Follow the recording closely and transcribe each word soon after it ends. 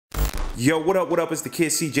Yo, what up, what up? It's the kid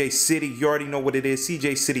CJ City. You already know what it is,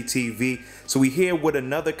 CjCityTv. So we here with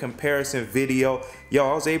another comparison video. Yo,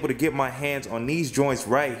 I was able to get my hands on these joints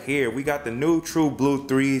right here. We got the new True Blue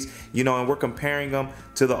 3s, you know, and we're comparing them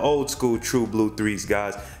to the old school True Blue 3s,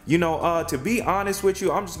 guys. You know, to be honest with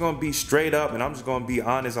you, I'm just gonna be straight up and I'm just gonna be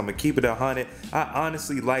honest. I'm gonna keep it 100. I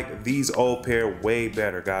honestly like these old pair way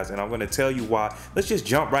better, guys, and I'm gonna tell you why. Let's just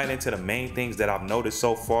jump right into the main things that I've noticed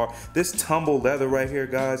so far. This tumble leather right here,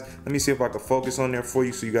 guys. Let me see if I can focus on there for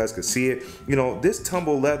you so you guys can see it. You know, this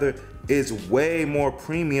tumble leather is way more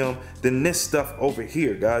premium than this stuff over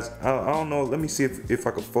here, guys. I don't know. Let me see if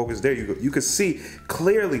I can focus. There you go. You can see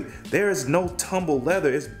clearly there is no tumble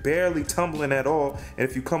leather. It's barely tumbling at all. And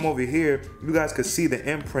if you come over here, you guys could see the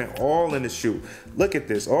imprint all in the shoe. Look at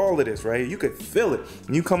this, all of this right here. You could feel it.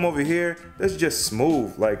 When you come over here, that's just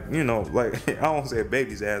smooth. Like, you know, like I don't say a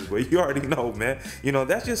baby's ass, but you already know, man. You know,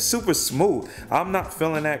 that's just super smooth. I'm not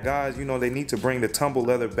feeling that, guys. You know, they need to bring the tumble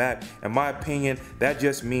leather back. In my opinion, that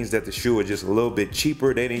just means that the shoe is just a little bit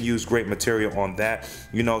cheaper. They didn't use great material on that,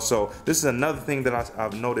 you know. So this is another thing that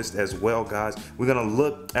I've noticed as well, guys. We're gonna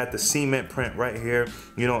look at the cement print right here,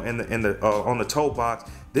 you know, in the on the toe box.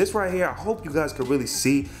 This right here, I hope you guys can really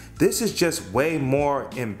see. This is just way more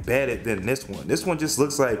embedded than this one. This one just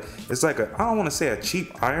looks like, it's like a, I don't want to say a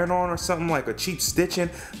cheap iron-on or something, like a cheap stitching,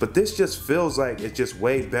 but this just feels like it's just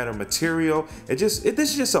way better material. This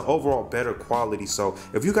is just an overall better quality. So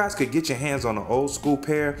if you guys could get your hands on an old school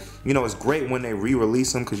pair, you know, it's great when they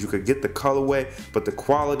re-release them because you could get the colorway, but the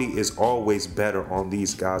quality is always better on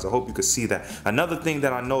these, guys. I hope you could see that. Another thing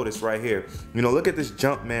that I noticed right here, you know, look at this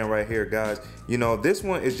Jumpman right here, guys. You know, this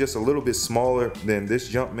one is just a little bit smaller than this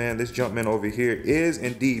Jumpman. This Jumpman over here is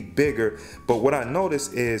indeed bigger, but what I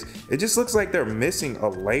noticed is it just looks like they're missing a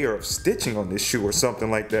layer of stitching on this shoe or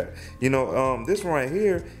something like that. You know, this one right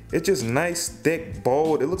here, it's just nice, thick,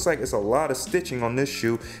 bold. It looks like it's a lot of stitching on this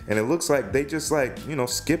shoe, and it looks like they just, like, you know,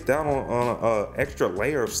 skipped out on a extra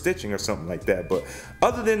layer of stitching or something like that. But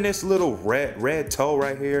other than this little red toe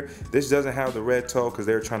right here, this doesn't have the red toe because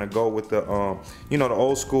they're trying to go with the you know, the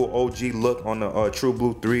old school OG look on the True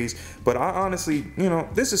Blue 3s. But I honestly, you know,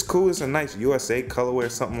 this is cool. It's a nice USA colorway or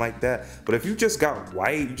something like that. But if you just got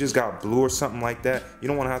white, you just got blue or something like that, you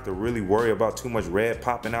don't want to have to really worry about too much red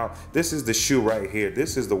popping out. This is the shoe right here.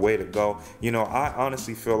 This is the way to go. You know, I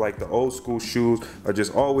honestly feel like the old school shoes are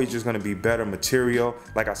just always just going to be better material.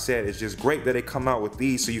 Like I said, it's just great that they come out with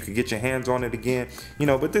these so you can get your hands on it again, you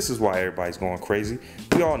know. But this is why everybody's going crazy.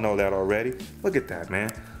 We all know that already. Look at that, man.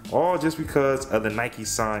 All just because of the Nike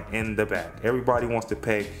sign in the back. Everybody wants to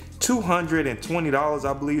pay $220,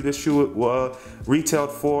 I believe this shoe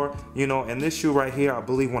retailed for, you know. And this shoe right here, I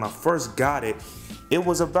believe when I first got it, it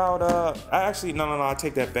was about no, I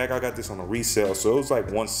take that back. I got this on a resale, so it was like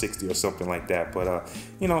 $160 or something like that. But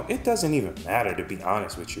you know, it doesn't even matter, to be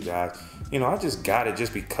honest with you guys. You know, I just got it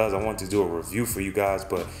just because I wanted to do a review for you guys.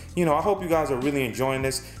 But you know, I hope you guys are really enjoying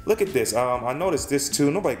this. Look at this. I noticed this too.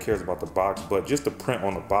 Nobody cares about the box, but just the print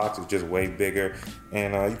on the box is just way bigger,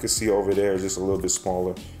 and you can see over there is just a little bit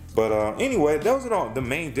smaller. But anyway, those are all the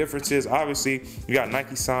main differences. Obviously, you got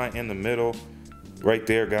Nike sign in the middle right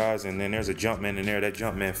there, guys, and then there's a Jumpman in there. That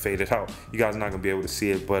Jumpman faded out. You guys are not gonna be able to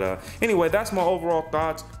see it, but anyway, that's my overall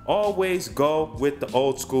thoughts. Always go with the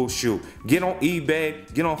old school shoe. Get on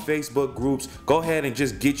eBay, get on Facebook groups, go ahead and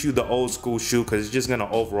just get you the old school shoe, because it's just gonna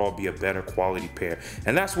overall be a better quality pair.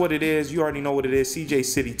 And that's what it is. You already know what it is.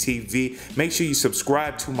 CjCityTv. Make sure you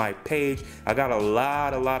subscribe to my page. I got a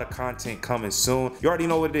lot of content coming soon. You already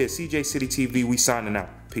know what it is. CjCityTv. We signing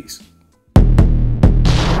out. Peace.